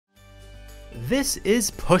This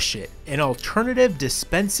is Push It, an alternative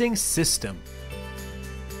dispensing system.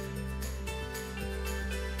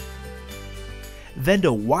 Vend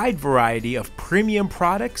a wide variety of premium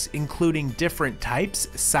products including different types,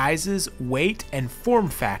 sizes, weight, and form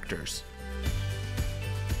factors.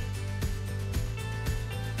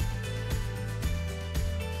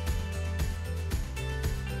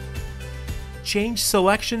 Change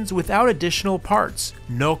selections without additional parts.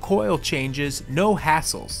 No coil changes, no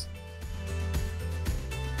hassles.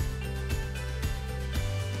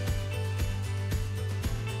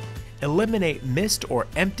 Eliminate missed or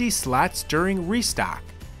empty slots during restock.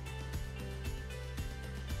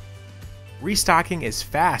 Restocking is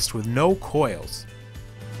fast with no coils.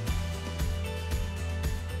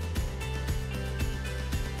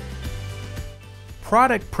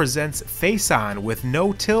 Product presents face-on with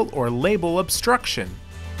no tilt or label obstruction.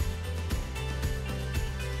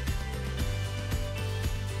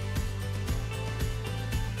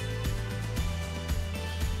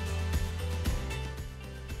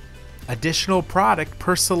 Additional product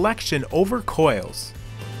per selection over coils.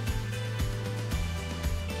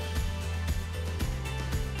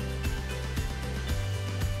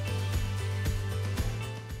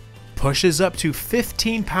 Pushes up to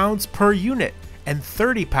 15 pounds per unit and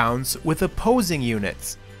 30 pounds with opposing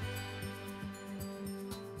units.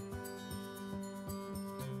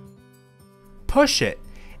 Push It,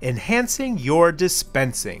 enhancing your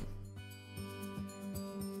dispensing.